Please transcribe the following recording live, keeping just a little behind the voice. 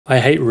I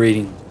hate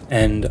reading,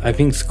 and I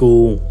think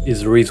school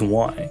is the reason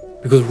why.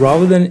 Because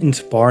rather than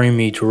inspiring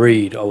me to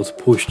read, I was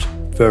pushed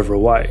further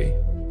away.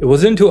 It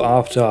wasn't until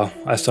after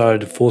I started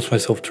to force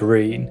myself to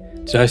read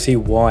did I see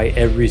why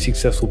every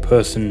successful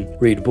person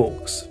read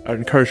books. I'd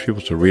encourage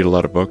people to read a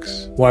lot of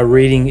books. Why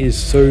reading is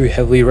so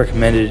heavily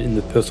recommended in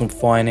the personal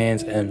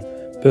finance and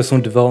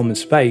personal development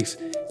space,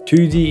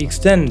 to the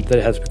extent that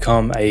it has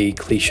become a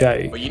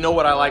cliche. But you know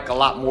what I like a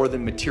lot more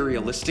than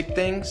materialistic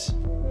things?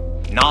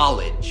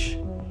 Knowledge.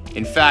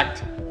 In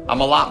fact,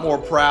 I'm a lot more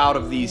proud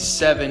of these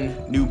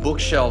 7 new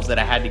bookshelves that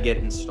I had to get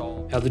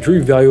installed. How the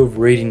true value of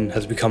reading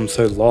has become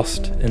so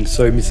lost and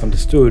so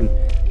misunderstood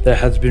that it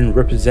has been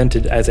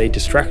represented as a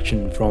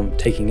distraction from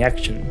taking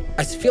action.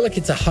 I feel like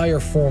it's a higher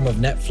form of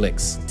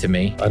Netflix to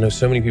me. I know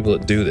so many people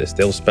that do this.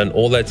 They'll spend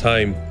all their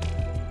time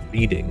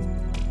reading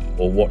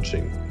or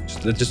watching.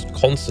 They're just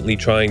constantly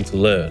trying to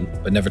learn,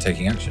 But never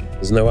taking action.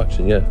 there's no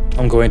action. Yeah.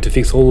 I'm going to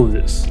fix all of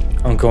this.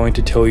 I'm going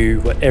to tell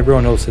you what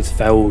everyone else has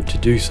failed to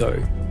do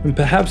so. And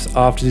perhaps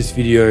after this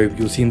video,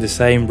 you'll see the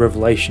same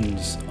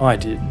revelations I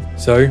did.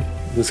 So,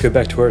 let's go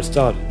back to where it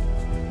started.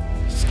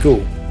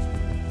 School.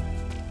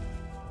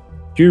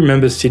 Do you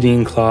remember sitting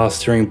in class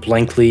staring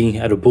blankly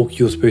at a book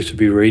you were supposed to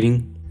be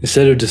reading?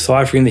 Instead of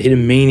deciphering the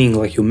hidden meaning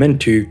like you're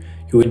meant to,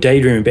 you were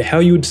daydreaming about how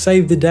you would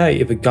save the day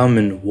if a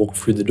gunman walked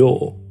through the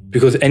door.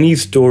 Because any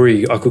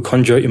story I could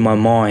conjure in my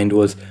mind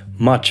was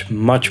much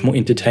more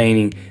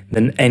entertaining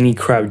than any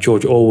crap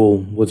George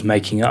Orwell was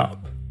making up.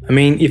 I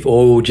mean, if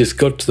Orwell just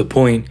got to the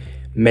point,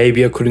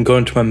 maybe I couldn't go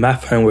into my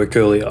math homework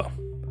earlier.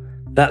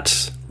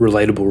 That's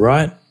relatable,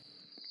 right?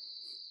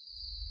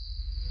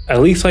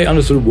 At least I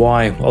understood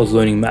why I was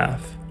learning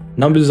math.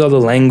 Numbers are the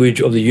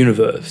language of the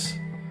universe,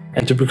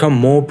 and to become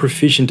more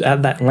proficient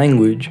at that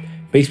language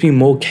makes me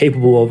more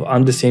capable of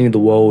understanding the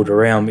world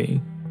around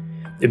me.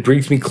 It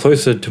brings me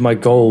closer to my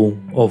goal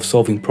of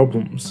solving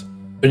problems.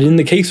 But in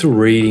the case of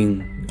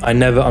reading, I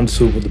never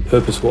understood what the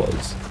purpose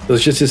was. It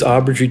was just this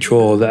arbitrary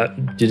chore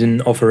that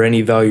didn't offer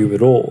any value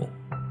at all.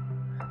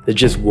 They're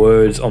just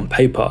words on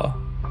paper.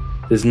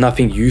 There's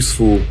nothing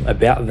useful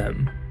about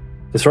them.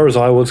 As far as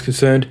I was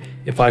concerned,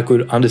 if I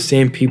could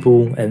understand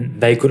people and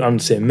they could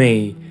understand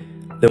me,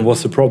 then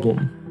what's the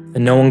problem?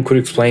 And no one could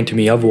explain to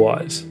me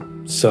otherwise.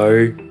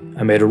 So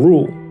I made a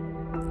rule.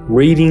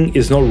 Reading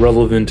is not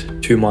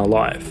relevant to my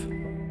life.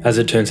 As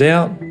it turns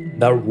out,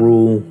 that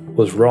rule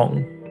was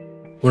wrong.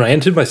 When I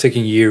entered my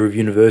second year of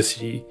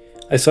university,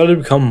 I started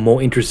to become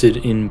more interested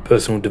in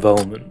personal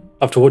development.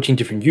 After watching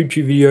different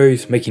YouTube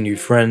videos, making new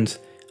friends,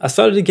 I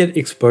started to get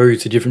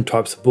exposed to different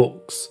types of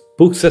books.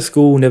 Books that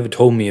school never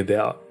told me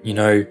about,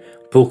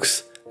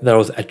 books that I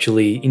was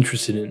actually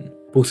interested in.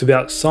 Books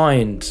about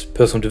science,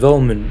 personal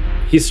development,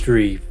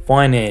 history,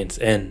 finance,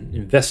 and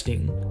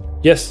investing.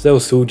 Yes, they were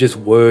still just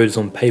words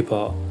on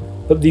paper,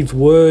 but these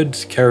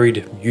words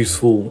carried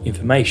useful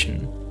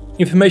information.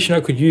 Information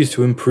I could use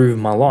to improve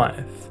my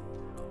life.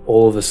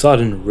 All of a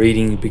sudden,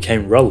 reading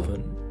became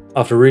relevant.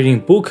 After reading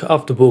book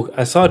after book,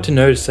 I started to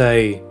notice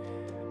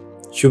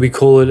should we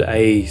call it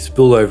a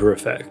spillover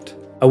effect?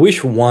 I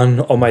wish one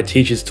of my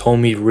teachers told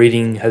me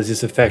reading has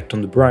this effect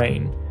on the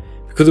brain,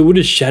 because it would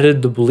have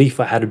shattered the belief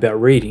I had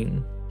about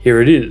reading.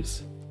 Here it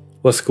is,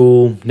 what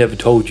school never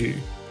told you.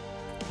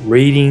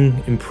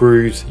 Reading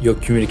improves your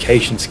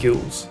communication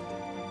skills.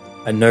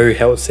 I know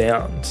how it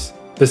sounds,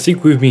 but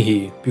stick with me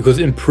here, because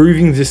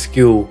improving this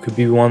skill could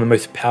be one of the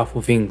most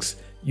powerful things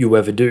you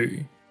ever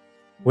do.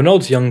 When I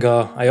was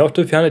younger, I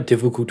often found it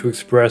difficult to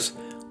express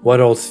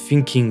what I was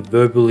thinking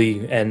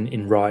verbally and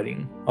in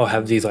writing. I'll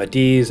have these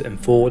ideas and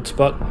thoughts,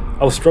 but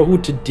I'll struggle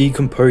to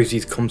decompose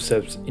these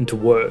concepts into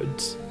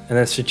words, and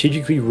then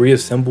strategically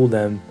reassemble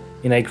them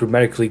in a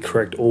grammatically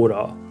correct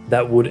order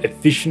that would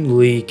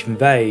efficiently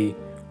convey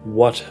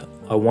what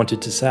I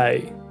wanted to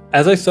say.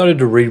 As I started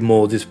to read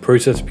more, this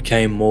process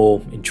became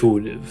more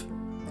intuitive.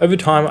 Over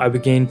time, I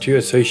began to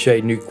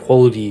associate new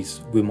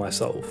qualities with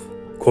myself.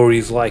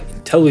 Qualities like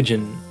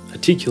intelligent,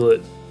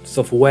 articulate,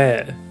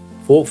 self-aware,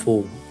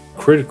 thoughtful,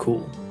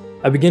 critical.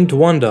 I began to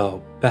wonder,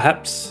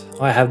 perhaps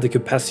I have the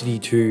capacity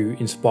to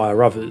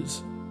inspire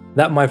others.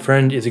 That, my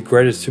friend, is the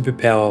greatest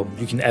superpower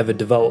you can ever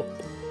develop.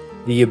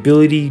 The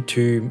ability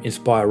to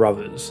inspire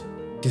others.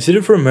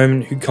 Consider for a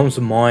moment who comes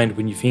to mind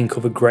when you think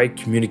of a great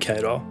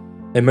communicator.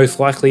 They most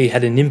likely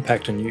had an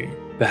impact on you.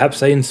 Perhaps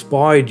they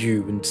inspired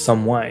you in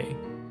some way.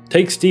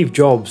 Take Steve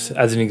Jobs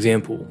as an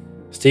example.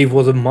 Steve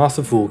was a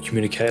masterful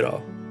communicator.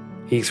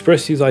 He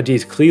expressed his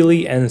ideas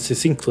clearly and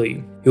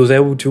succinctly. He was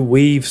able to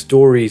weave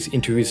stories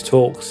into his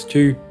talks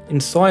to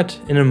incite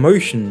an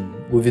emotion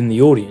within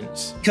the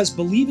audience. Because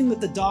believing that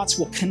the dots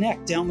will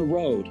connect down the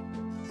road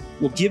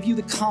will give you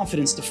the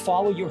confidence to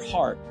follow your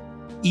heart,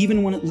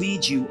 even when it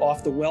leads you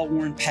off the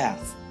well-worn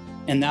path,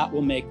 and that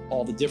will make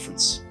all the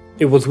difference.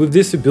 It was with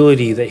this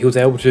ability that he was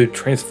able to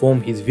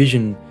transform his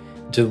vision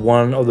into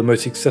one of the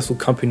most successful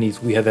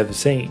companies we have ever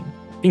seen.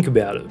 Think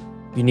about it.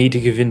 You need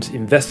to convince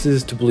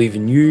investors to believe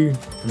in you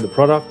and the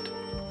product.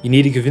 You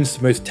need to convince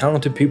the most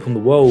talented people in the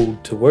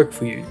world to work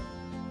for you.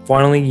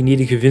 Finally, you need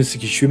to convince the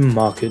consumer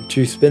market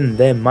to spend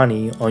their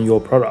money on your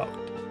product.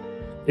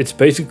 It's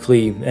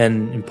basically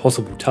an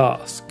impossible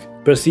task,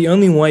 but it's the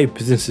only way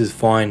businesses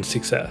find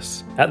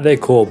success. At their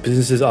core,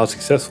 businesses are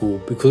successful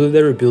because of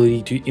their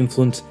ability to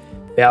influence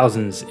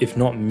thousands, if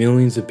not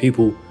millions of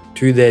people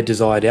to their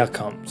desired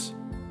outcomes.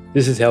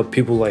 This is how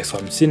people like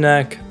Simon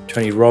Sinek,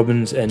 Tony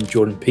Robbins, and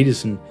Jordan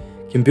Peterson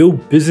can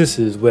build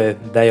businesses where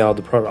they are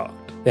the product.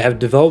 They have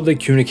developed their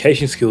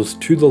communication skills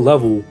to the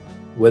level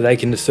where they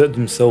can assert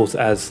themselves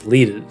as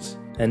leaders,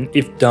 and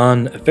if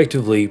done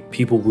effectively,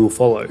 people will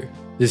follow.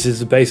 This is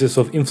the basis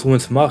of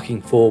influence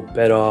marketing, for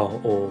better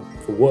or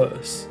for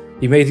worse.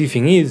 The amazing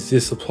thing is,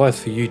 this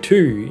applies for you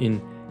too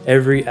in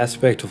every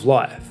aspect of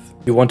life.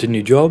 You want a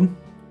new job?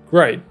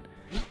 Great.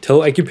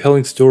 Tell a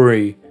compelling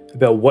story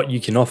about what you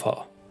can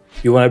offer.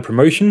 You want a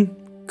promotion?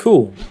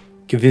 Cool.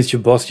 Convince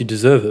your boss you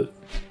deserve it.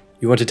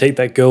 You want to take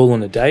that girl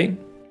on a date?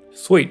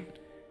 Sweet.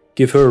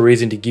 Give her a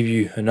reason to give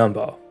you her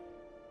number.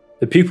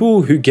 The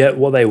people who get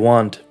what they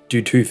want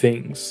do two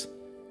things.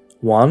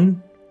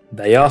 1,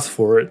 they ask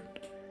for it,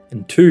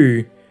 and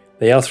 2,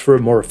 they ask for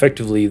it more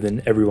effectively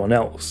than everyone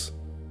else.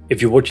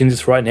 If you're watching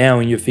this right now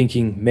and you're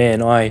thinking,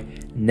 man, I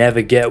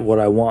never get what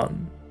I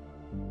want,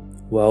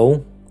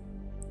 well,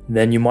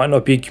 then you might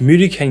not be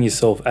communicating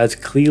yourself as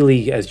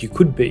clearly as you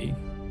could be.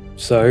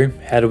 So,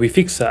 how do we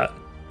fix that?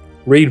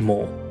 Read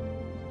more.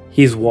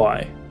 Here's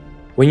why.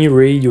 When you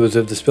read, you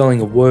observe the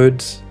spelling of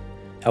words,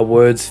 how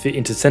words fit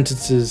into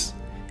sentences,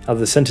 how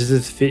the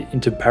sentences fit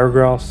into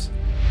paragraphs,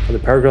 how the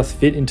paragraphs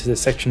fit into the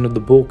section of the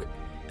book,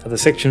 how the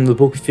section of the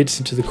book fits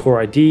into the core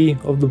idea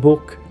of the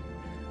book.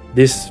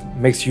 This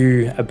makes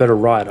you a better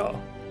writer,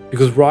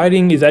 because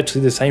writing is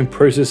actually the same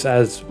process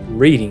as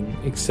reading,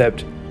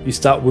 except you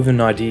start with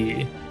an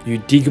idea, you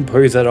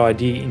decompose that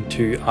idea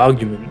into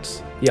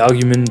arguments, the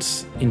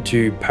arguments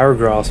into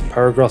paragraphs,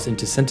 paragraphs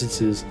into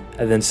sentences,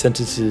 and then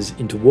sentences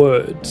into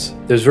words.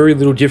 There's very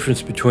little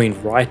difference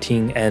between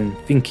writing and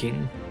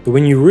thinking. But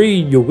when you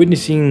read, you're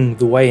witnessing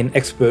the way an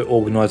expert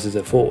organizes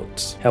their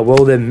thoughts. How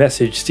well their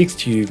message sticks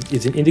to you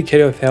is an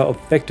indicator of how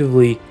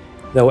effectively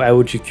they were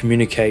able to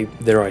communicate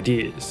their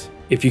ideas.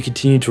 If you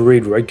continue to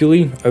read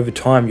regularly, over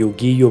time you'll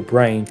gear your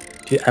brain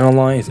to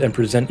analyze and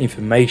present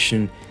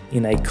information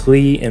in a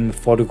clear and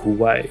methodical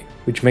way,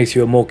 which makes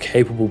you a more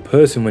capable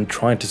person when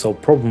trying to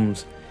solve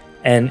problems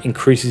and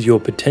increases your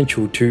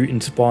potential to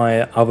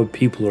inspire other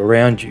people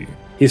around you.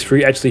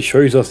 History actually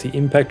shows us the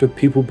impact of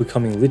people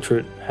becoming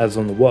literate has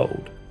on the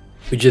world.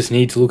 We just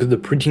need to look at the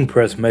printing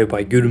press made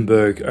by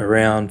Gutenberg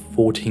around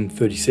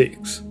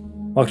 1436.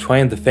 Mark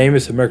Twain, the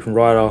famous American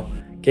writer,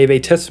 gave a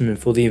testament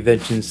for the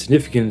invention's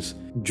significance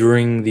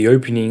during the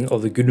opening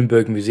of the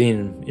Gutenberg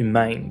Museum in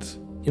Mainz.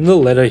 In the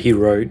letter he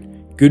wrote,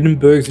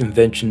 Gutenberg's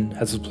invention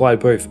has supplied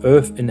both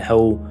earth and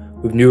hell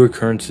with new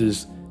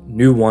occurrences,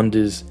 new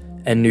wonders,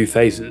 and new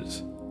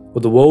phases.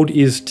 What the world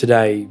is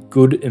today,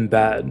 good and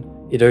bad,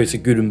 it owes to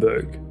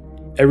Gutenberg.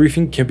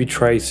 Everything can be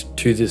traced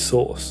to this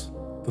source.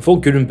 Before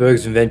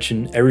Gutenberg's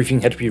invention, everything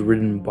had to be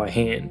written by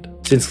hand.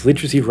 Since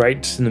literacy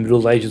rates in the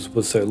Middle Ages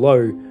were so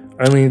low,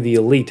 only the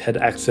elite had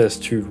access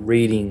to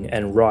reading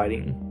and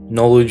writing.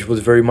 Knowledge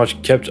was very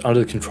much kept under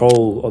the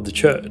control of the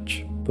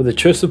church. But the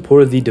church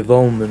supported the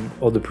development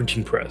of the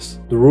printing press.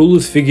 The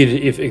rulers figured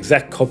if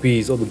exact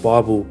copies of the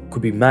Bible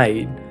could be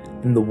made,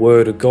 then the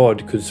word of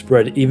God could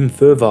spread even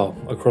further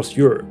across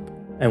Europe.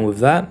 And with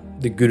that,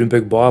 the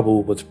Gutenberg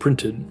Bible was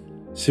printed.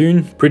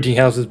 Soon, printing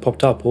houses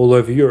popped up all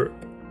over Europe.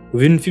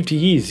 Within 50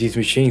 years, these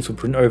machines will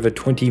print over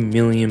 20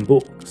 million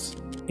books.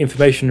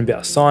 Information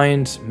about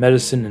science,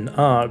 medicine, and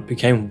art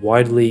became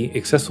widely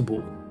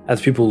accessible.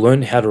 As people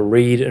learned how to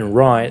read and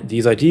write,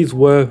 these ideas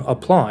were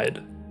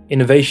applied.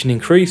 Innovation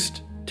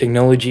increased,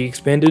 technology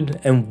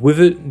expanded, and with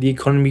it, the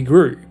economy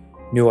grew.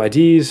 New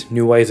ideas,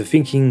 new ways of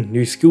thinking,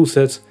 new skill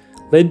sets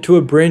led to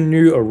a brand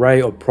new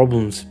array of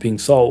problems being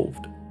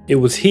solved. It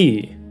was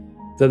here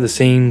that the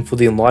scene for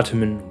the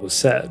Enlightenment was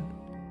set.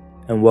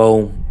 And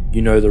well,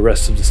 you know the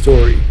rest of the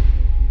story.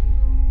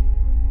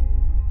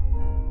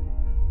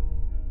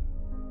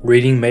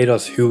 Reading made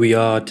us who we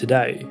are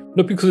today,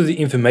 not because of the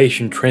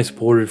information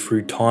transported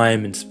through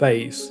time and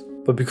space,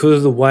 but because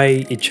of the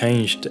way it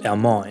changed our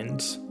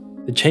minds.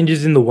 The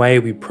changes in the way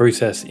we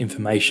process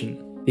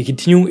information, the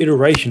continual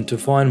iteration to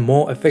find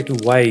more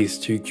effective ways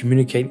to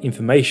communicate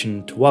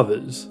information to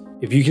others.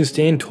 If you can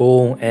stand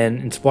tall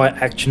and inspire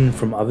action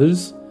from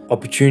others,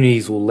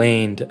 opportunities will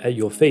land at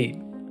your feet.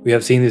 We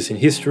have seen this in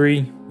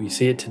history, we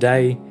see it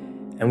today,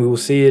 and we will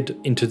see it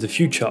into the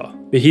future.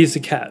 But here's the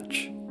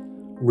catch.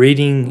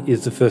 Reading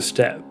is the first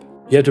step.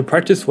 You have to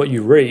practice what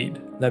you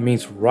read. That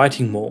means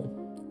writing more.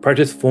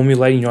 Practice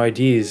formulating your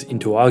ideas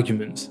into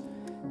arguments.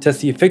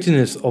 Test the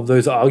effectiveness of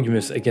those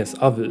arguments against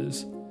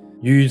others.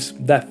 Use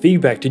that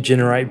feedback to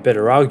generate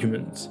better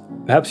arguments.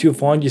 Perhaps you'll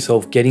find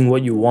yourself getting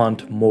what you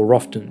want more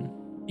often.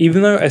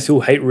 Even though I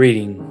still hate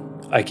reading,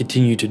 I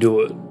continue to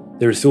do it.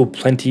 There is still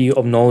plenty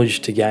of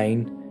knowledge to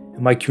gain,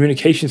 and my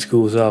communication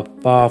skills are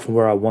far from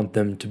where I want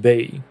them to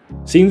be.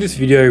 Seeing this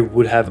video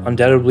would have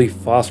undoubtedly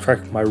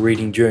fast-tracked my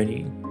reading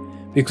journey,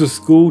 because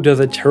school does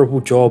a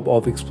terrible job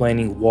of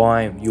explaining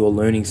why you are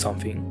learning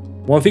something.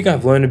 One thing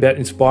I've learned about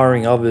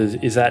inspiring others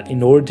is that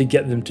in order to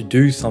get them to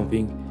do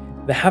something,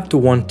 they have to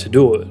want to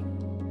do it,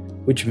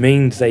 which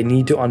means they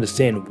need to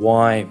understand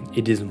why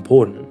it is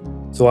important.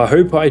 So I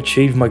hope I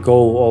achieved my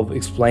goal of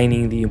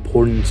explaining the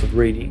importance of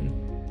reading,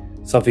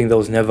 something that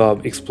was never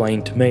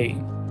explained to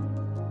me.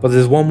 But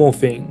there's one more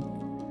thing.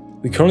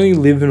 We currently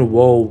live in a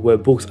world where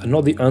books are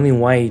not the only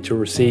way to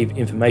receive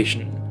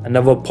information.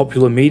 Another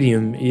popular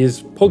medium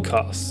is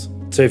podcasts.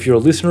 So if you're a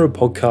listener of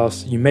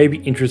podcasts, you may be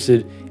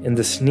interested in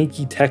the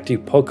sneaky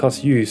tactic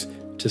podcasts use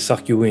to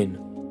suck you in.